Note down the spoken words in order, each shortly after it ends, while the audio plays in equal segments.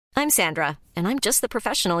I'm Sandra, and I'm just the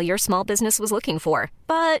professional your small business was looking for.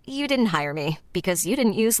 But you didn't hire me because you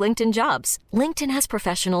didn't use LinkedIn Jobs. LinkedIn has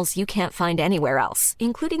professionals you can't find anywhere else,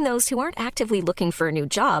 including those who aren't actively looking for a new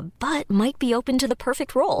job, but might be open to the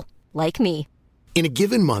perfect role, like me. In a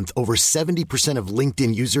given month, over 70% of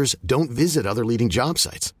LinkedIn users don't visit other leading job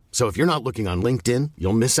sites. So if you're not looking on LinkedIn,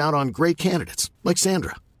 you'll miss out on great candidates like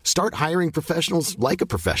Sandra. Start hiring professionals like a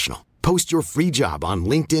professional. Post your free job on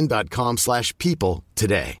linkedin.com/people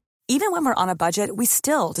today. Even when we're on a budget, we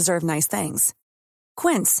still deserve nice things.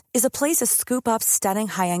 Quince is a place to scoop up stunning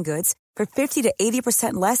high-end goods for 50 to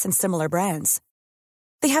 80% less than similar brands.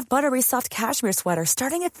 They have buttery soft cashmere sweaters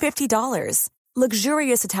starting at $50,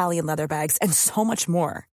 luxurious Italian leather bags, and so much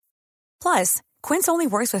more. Plus, Quince only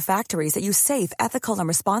works with factories that use safe, ethical, and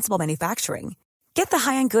responsible manufacturing. Get the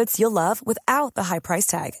high-end goods you'll love without the high price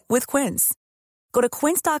tag with Quince. Go to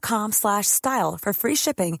quince.com/style for free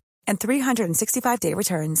shipping and 365-day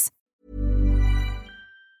returns.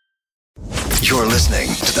 You're listening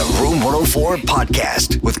to the Room 104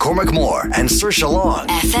 podcast with Cormac Moore and Saoirse Long.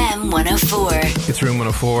 FM 104. It's Room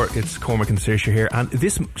 104. It's Cormac and Saoirse here. And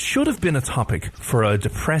this should have been a topic for a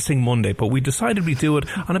depressing Monday, but we decided we'd do it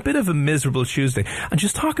on a bit of a miserable Tuesday and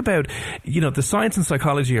just talk about, the science and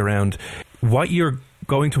psychology around what you're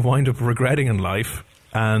going to wind up regretting in life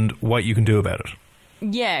and what you can do about it.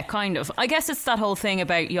 Yeah, kind of. I guess it's that whole thing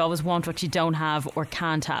about you always want what you don't have or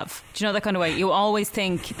can't have. Do you know that kind of way? You always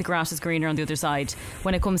think the grass is greener on the other side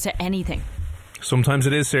when it comes to anything. Sometimes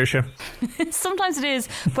it is, Saoirse. Sometimes it is,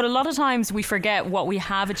 but a lot of times we forget what we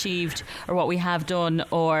have achieved or what we have done,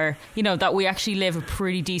 or, that we actually live a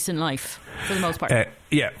pretty decent life for the most part.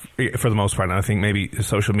 Yeah, for the most part. And I think maybe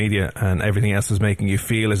social media and everything else is making you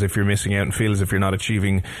feel as if you're missing out and feel as if you're not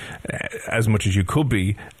achieving as much as you could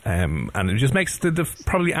be. And it just makes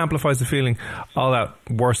probably amplifies the feeling all that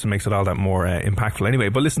worse and makes it all that more impactful anyway.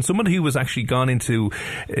 But listen, someone who was actually gone into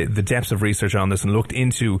the depths of research on this and looked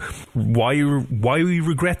into why we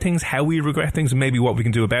regret things, how we regret things, and maybe what we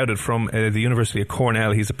can do about it from the University of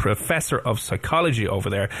Cornell. He's a professor of psychology over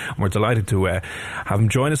there, and we're delighted to have him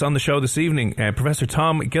join us on the show this evening. Professor Tom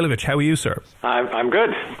Gilovich, how are you, sir? I'm good.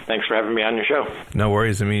 Thanks for having me on your show. No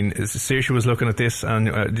worries. I mean, Saoirse was looking at this, and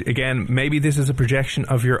again, maybe this is a projection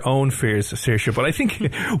of your own fears, Saoirse, but I think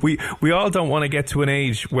we all don't want to get to an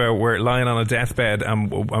age where we're lying on a deathbed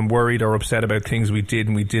and worried or upset about things we did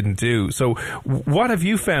and we didn't do. So what have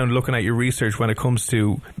you found looking at your research when it comes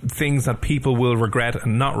to things that people will regret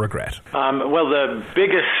and not regret? Well, the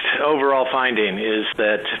biggest overall finding is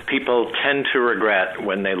that people tend to regret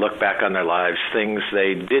when they look back on their lives things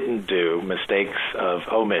they didn't do, mistakes of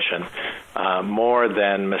omission, more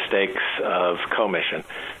than mistakes of commission,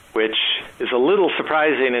 which is a little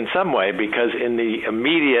surprising in some way because in the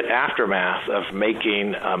immediate aftermath of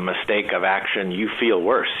making a mistake of action, you feel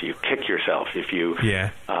worse. You kick yourself. If you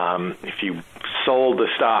sold the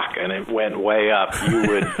stock and it went way up,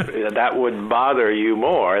 that would bother you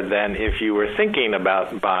more than if you were thinking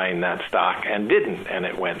about buying that stock and didn't, and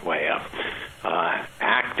it went way up.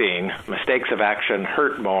 Mistakes of action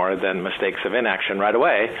hurt more than mistakes of inaction right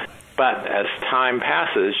away. But as time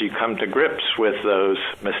passes, you come to grips with those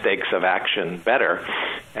mistakes of action better,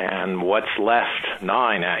 and what's left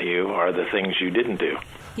gnawing at you are the things you didn't do.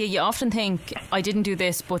 Yeah, you often think, I didn't do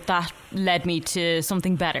this, but that led me to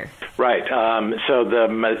something better. Right.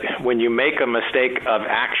 When you make a mistake of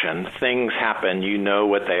action, things happen, you know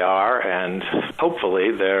what they are, and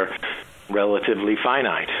hopefully they're relatively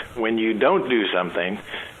finite. When you don't do something,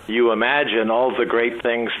 you imagine all the great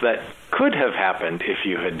things that could have happened if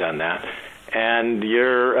you had done that, and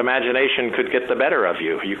your imagination could get the better of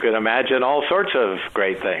you. You could imagine all sorts of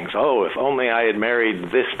great things. Oh, if only I had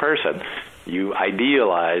married this person. You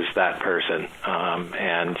idealize that person,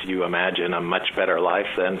 and you imagine a much better life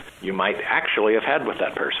than you might actually have had with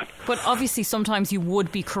that person. But obviously sometimes you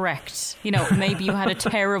would be correct. Maybe you had a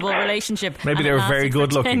terrible relationship. Maybe they were very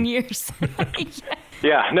good looking. 10 years.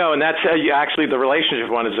 Yeah, no, and that's actually the relationship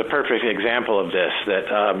one is a perfect example of this,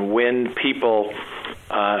 that when people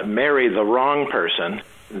marry the wrong person,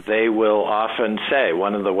 they will often say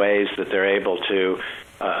one of the ways that they're able to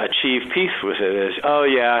achieve peace with it is, oh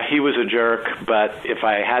yeah, he was a jerk, but if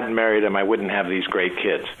I hadn't married him, I wouldn't have these great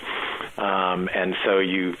kids. And so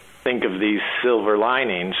you think of these silver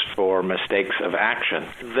linings for mistakes of action.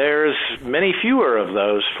 There's many fewer of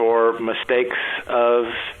those for mistakes of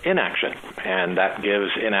inaction, and that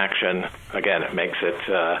gives inaction, again, it makes it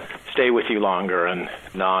stay with you longer and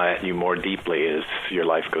gnaw at you more deeply as your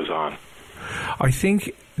life goes on. I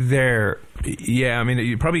think there Yeah, I mean,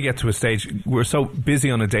 you probably get to a stage, we're so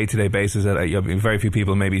busy on a day-to-day basis that very few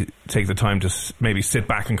people maybe take the time to maybe sit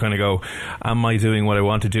back and kind of go, am I doing what I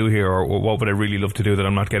want to do here, or what would I really love to do that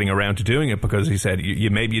I'm not getting around to doing it? Because he said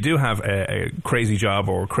maybe you do have a crazy job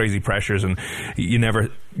or crazy pressures, and you never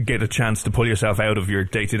get a chance to pull yourself out of your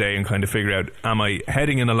day-to-day and kind of figure out, am I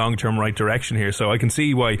heading in a long-term right direction here? So I can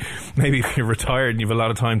see why maybe if you're retired and you have a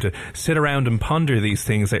lot of time to sit around and ponder these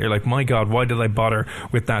things, that you're like, my God, why did I bother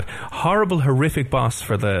with that horrible, horrific boss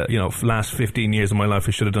for the last 15 years of my life?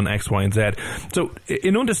 I should have done X, Y, and Z. So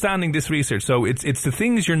in understanding this research, so it's the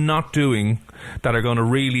things you're not doing that are going to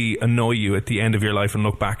really annoy you at the end of your life and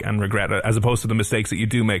look back and regret it, as opposed to the mistakes that you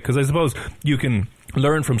do make. Because I suppose you can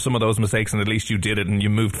learn from some of those mistakes, and at least you did it and you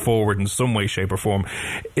moved forward in some way, shape or form.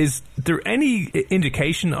 Is there any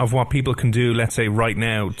indication of what people can do, let's say right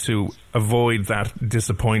now, to avoid that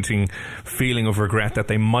disappointing feeling of regret that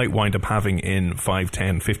they might wind up having in 5,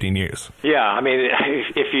 10, 15 years? Yeah, I mean,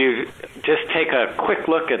 if you just take a quick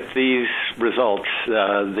look at these results,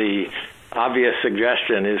 the obvious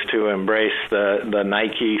suggestion is to embrace the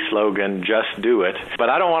Nike slogan, just do it. But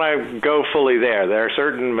I don't want to go fully there. There are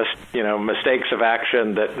certain mistakes of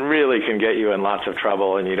action that really can get you in lots of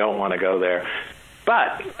trouble, and you don't want to go there.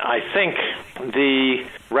 But I think the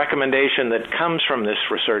recommendation that comes from this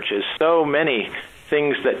research is so many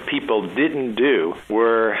things that people didn't do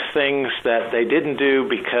were things that they didn't do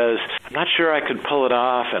because I'm not sure I could pull it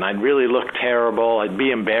off, and I'd really look terrible. It'd be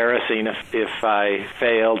embarrassing if I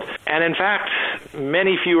failed. And in fact,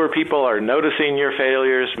 many fewer people are noticing your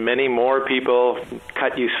failures. Many more people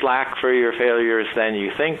cut you slack for your failures than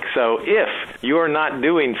you think. So if you're not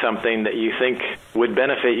doing something that you think would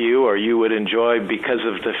benefit you or you would enjoy because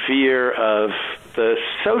of the fear of the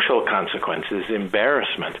social consequences,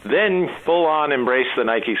 embarrassment, then full on embrace the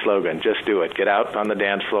Nike slogan, just do it. Get out on the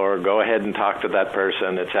dance floor, go ahead and talk to that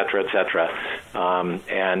person, et cetera, et cetera.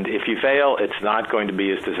 And if you fail, it's not going to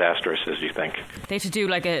be as disastrous as you think. They had to do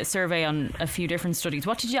like a survey on a few different studies.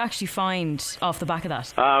 What did you actually find off the back of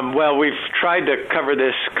that? Well, we've tried to cover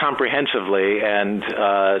this comprehensively, and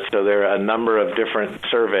so there are a number of different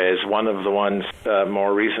surveys. One of the ones,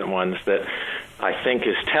 more recent ones, that I think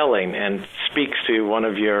is telling and speaks to one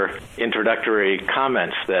of your introductory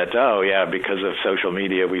comments that, oh yeah, because of social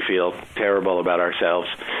media we feel terrible about ourselves.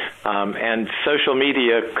 And social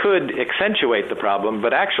media could accentuate the problem,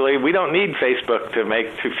 but actually we don't need Facebook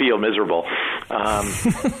to feel miserable.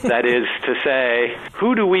 That is to say,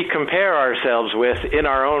 who do we compare ourselves with in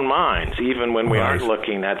our own minds, even when we aren't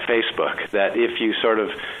looking at Facebook? That if you sort of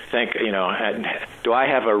think, do I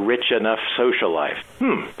have a rich enough social life?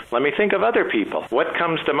 Let me think of other people. What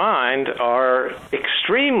comes to mind are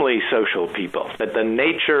extremely social people, that the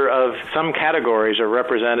nature of some categories are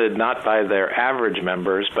represented not by their average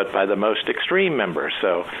members, but by the most extreme members.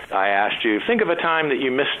 So I asked you, think of a time that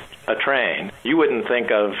you missed a train. You wouldn't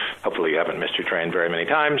think of, hopefully you haven't missed your train very many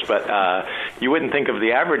times, but you wouldn't think of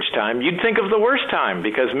the average time. You'd think of the worst time,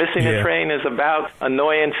 because missing a train is about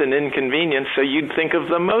annoyance and inconvenience, so you'd think of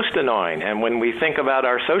the most annoying. And when we think about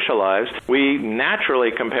our social lives, we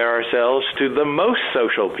naturally compare ourselves to the most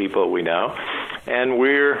social people we know, and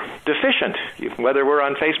we're deficient, whether we're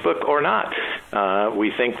on Facebook or not.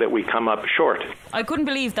 We think that we come up short. I couldn't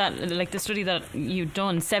believe that, like the study that you'd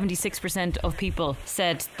done, 76% of people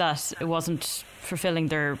said that it wasn't fulfilling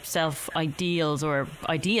their self-ideals or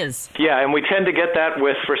ideas. Yeah, and we tend to get that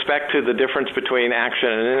with respect to the difference between action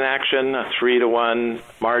and inaction, a 3-to-1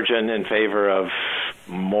 margin in favor of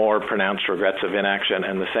more pronounced regrets of inaction,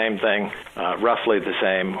 and the same thing, roughly the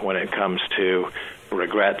same when it comes to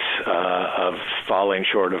regrets of falling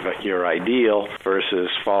short of your ideal versus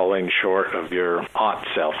falling short of your ought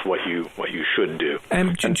self, what you should do.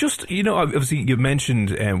 Just, obviously you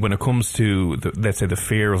mentioned when it comes to, let's say, the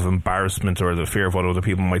fear of embarrassment or the fear of what other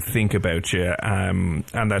people might think about you, and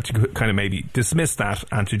that you could kind of maybe dismiss that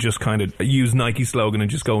and to just kind of use Nike slogan and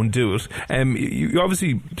just go and do it.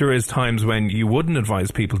 Obviously, there is times when you wouldn't advise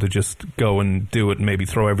people to just go and do it and maybe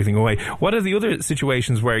throw everything away. What are the other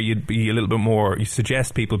situations where you'd be a little bit more, you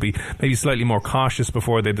suggest people be maybe slightly more cautious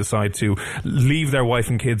before they decide to leave their wife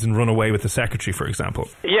and kids and run away with the secretary, for example?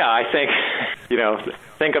 Yeah, I think,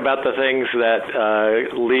 think about the things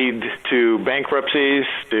that lead to bankruptcies,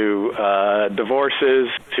 to divorces,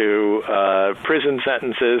 to prison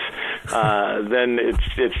sentences. Then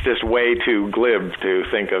it's just way too glib to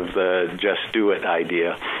think of the just do it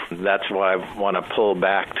idea. That's why I want to pull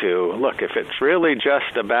back to, look, if it's really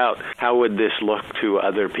just about how would this look to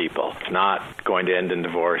other people, it's not going to end in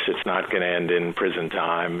divorce, it's not going to end in prison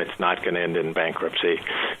time, it's not going to end in bankruptcy.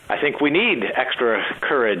 I think we need extra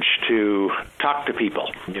courage to talk to people.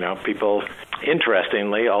 People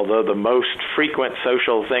interestingly, although the most frequent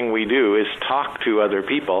social thing we do is talk to other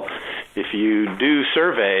people, if you do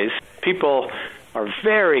surveys, people are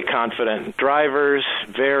very confident drivers,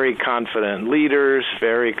 very confident leaders,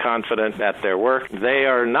 very confident at their work. They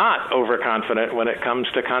are not overconfident when it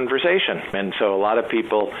comes to conversation. And so a lot of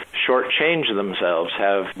people shortchange themselves,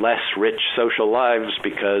 have less rich social lives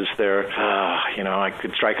because they're, I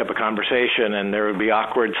could strike up a conversation and there would be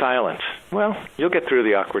awkward silence. Well, you'll get through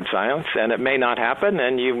the awkward silence and it may not happen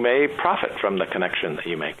and you may profit from the connection that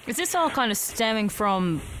you make. Is this all kind of stemming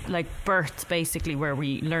from like birth, basically, where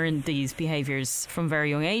we learn these behaviours from very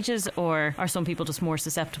young ages, or are some people just more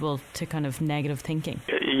susceptible to kind of negative thinking?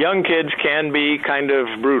 Young kids can be kind of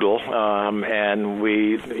brutal, and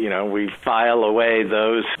we file away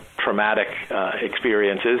those traumatic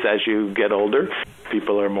experiences as you get older.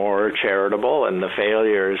 People are more charitable, and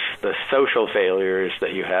the social failures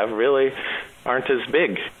that you have really aren't as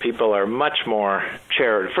big. People are much more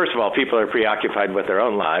charitable. First of all, people are preoccupied with their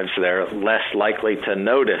own lives. They're less likely to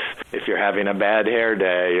notice if you're having a bad hair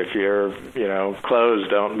day, if your clothes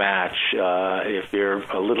don't match, if you're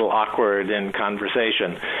a little awkward in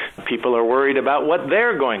conversation. People are worried about what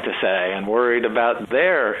they're going to say and worried about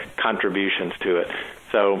their contributions to it.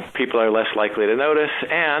 So people are less likely to notice,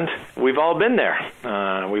 and we've all been there.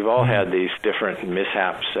 We've all had these different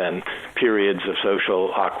mishaps and periods of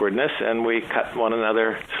social awkwardness, and we cut one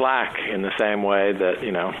another slack in the same way that,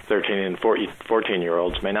 13 and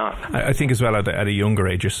 14-year-olds may not. I think as well at a younger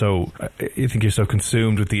age, you're so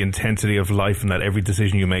consumed with the intensity of life, and that every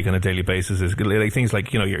decision you make on a daily basis is like things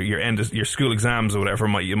like, your school exams or whatever,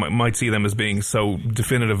 you might see them as being so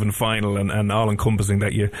definitive and final and all-encompassing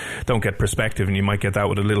that you don't get perspective, and you might get that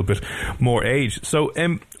with a little bit more age. So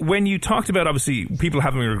when you talked about obviously people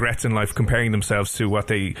having regrets in life, comparing themselves to what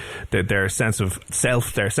their sense of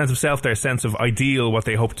self, their sense of ideal, what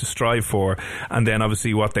they hope to strive for, and then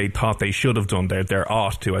obviously what they thought they should have done, their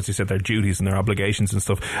ought to, as you said, their duties and their obligations and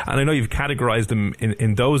stuff. And I know you've categorized them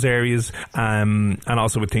in those areas, and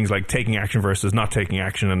also with things like taking action versus not taking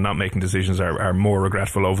action, and not making decisions are more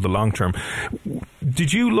regretful over the long term.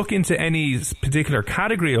 Did you look into any particular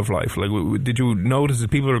category of life? Like, did you notice that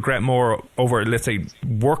people regret more over, let's say,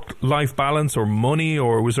 work-life balance or money,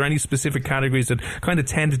 or was there any specific categories that kind of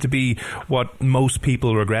tended to be what most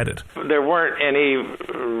people regretted? There weren't any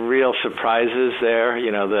real surprises there.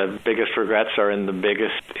 The biggest regrets are in the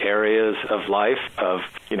biggest areas of life,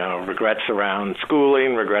 regrets around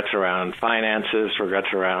schooling, regrets around finances,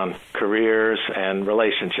 regrets around careers and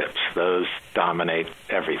relationships. Those dominate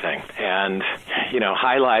everything. And,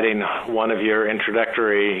 highlighting one of your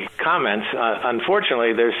introductory comments,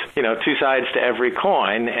 unfortunately, there's, two sides to every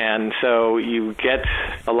coin. And so you get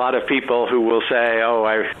a lot of people who will say, oh,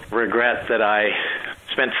 I regret that I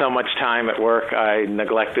spent so much time at work, I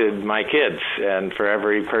neglected my kids. And for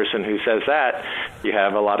every person who says that, you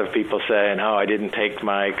have a lot of people saying, oh, I didn't take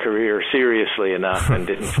my career seriously enough and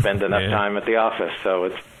didn't spend enough time at the office. So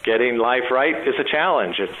it's getting life right is a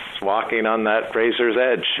challenge. It's walking on that razor's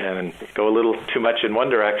edge, and go a little too much in one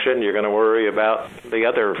direction, you're going to worry about the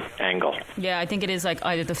other angle. Yeah, I think it is like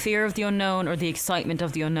either the fear of the unknown or the excitement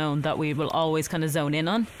of the unknown that we will always kind of zone in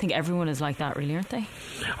on. I think everyone is like that, really, aren't they?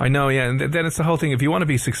 I know, yeah. And then it's the whole thing. If you want to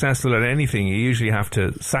be successful at anything, you usually have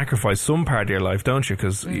to sacrifice some part of your life, don't you?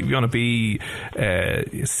 Because if you want to be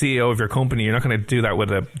CEO of your company, you're not going to do that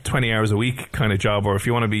with a 20 hours a week kind of job. Or if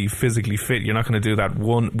you want to be physically fit, you're not going to do that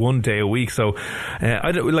one day a week. So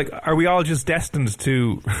are we all just destined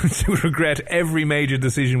to regret every major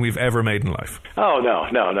decision we've ever made in life? Oh,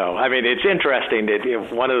 no. I mean, it's interesting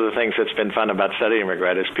that one of the things that's been fun about studying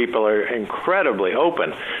regret is people are incredibly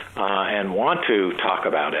open and want to talk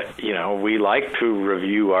about it. We like to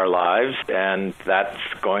review our lives, and that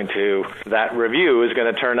review is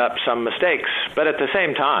going to turn up some mistakes. But at the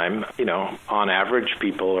same time, on average,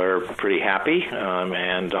 people are pretty happy,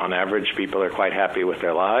 and on average, people are quite happy with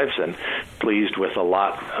their lives and pleased with a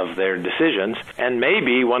lot of their decisions. And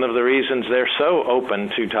maybe one of the reasons they're so open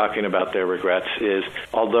to talking about their regrets is,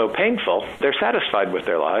 although painful, they're satisfied with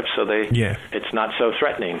their lives, so it's not so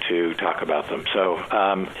threatening to talk about them. So,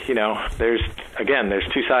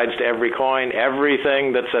 there's two sides to every coin.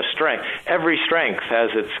 Everything that's a strength, every strength has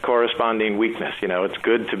its corresponding weakness. It's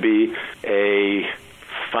good to be a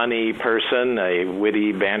funny person, a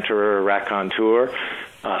witty banterer, raconteur.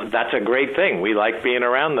 That's a great thing. We like being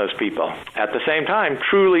around those people. At the same time,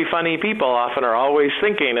 truly funny people often are always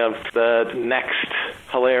thinking of the next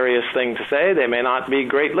hilarious thing to say. They may not be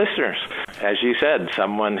great listeners. As you said,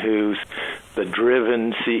 someone who's the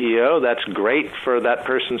driven CEO, that's great for that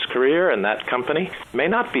person's career, and that company may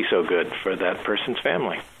not be so good for that person's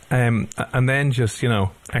family. And then just,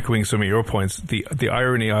 echoing some of your points, the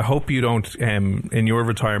irony, I hope you don't, in your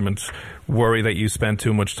retirement, worry that you spent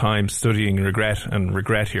too much time studying regret and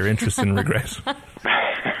regret your interest in regret.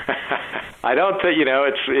 I don't think,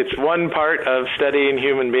 it's one part of studying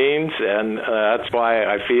human beings, and that's why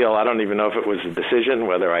I feel, I don't even know if it was a decision,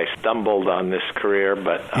 whether I stumbled on this career,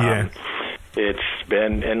 but it's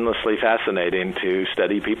been endlessly fascinating to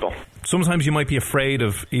study people. Sometimes you might be afraid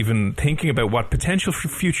of even thinking about what potential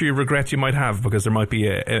future regrets you might have, because there might be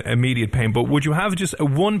a immediate pain. But would you have just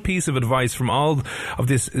one piece of advice from all of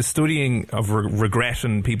this studying of regret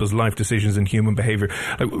and people's life decisions and human behaviour?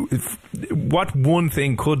 What one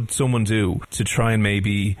thing could someone do to try and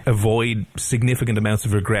maybe avoid significant amounts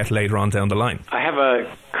of regret later on down the line? I have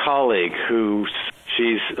a colleague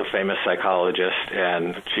she's a famous psychologist,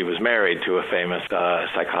 and she was married to a famous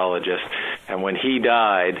psychologist. And when he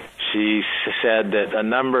died, she said that a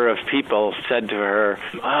number of people said to her,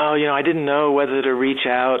 I didn't know whether to reach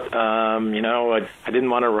out. I didn't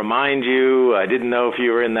want to remind you. I didn't know if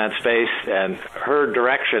you were in that space. And her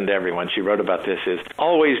direction to everyone, she wrote about this, is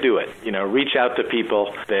always do it. Reach out to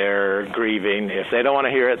people. They're grieving. If they don't want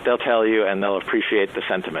to hear it, they'll tell you, and they'll appreciate the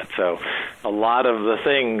sentiment. So a lot of the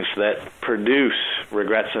things that produce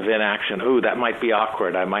regrets of inaction, that might be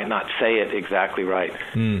awkward. I might not say it exactly right.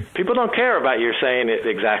 People don't care about your saying it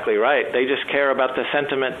exactly right. They just care about the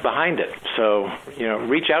sentiment behind it. So,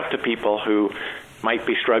 reach out to people who might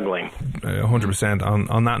be struggling. 100%.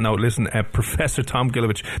 On that note, listen, Professor Tom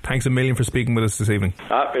Gilovich, thanks a million for speaking with us this evening.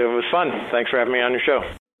 It was fun. Thanks for having me on your show.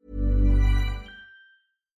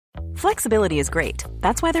 Flexibility is great.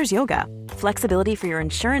 That's why there's yoga. Flexibility for your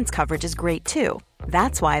insurance coverage is great too.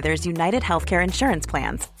 That's why there's United Healthcare Insurance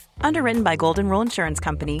Plans. Underwritten by Golden Rule Insurance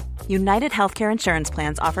Company, United Healthcare Insurance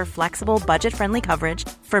Plans offer flexible, budget-friendly coverage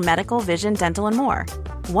for medical, vision, dental, and more.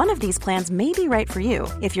 One of these plans may be right for you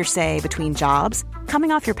if you're, say, between jobs,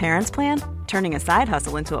 coming off your parents' plan, turning a side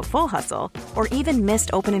hustle into a full hustle, or even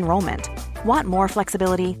missed open enrollment. Want more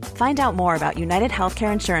flexibility? Find out more about United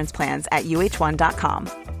Healthcare Insurance Plans at uh1.com.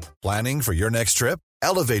 Planning for your next trip?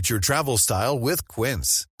 Elevate your travel style with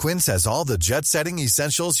Quince. Quince has all the jet-setting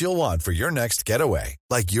essentials you'll want for your next getaway,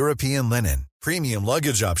 like European linen, premium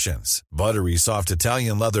luggage options, buttery soft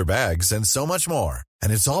Italian leather bags, and so much more.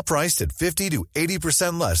 And it's all priced at 50 to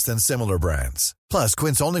 80% less than similar brands. Plus,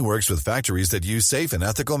 Quince only works with factories that use safe and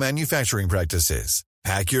ethical manufacturing practices.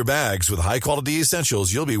 Pack your bags with high-quality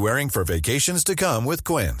essentials you'll be wearing for vacations to come with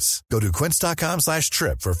Quince. Go to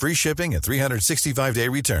quince.com/trip for free shipping and 365-day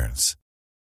returns.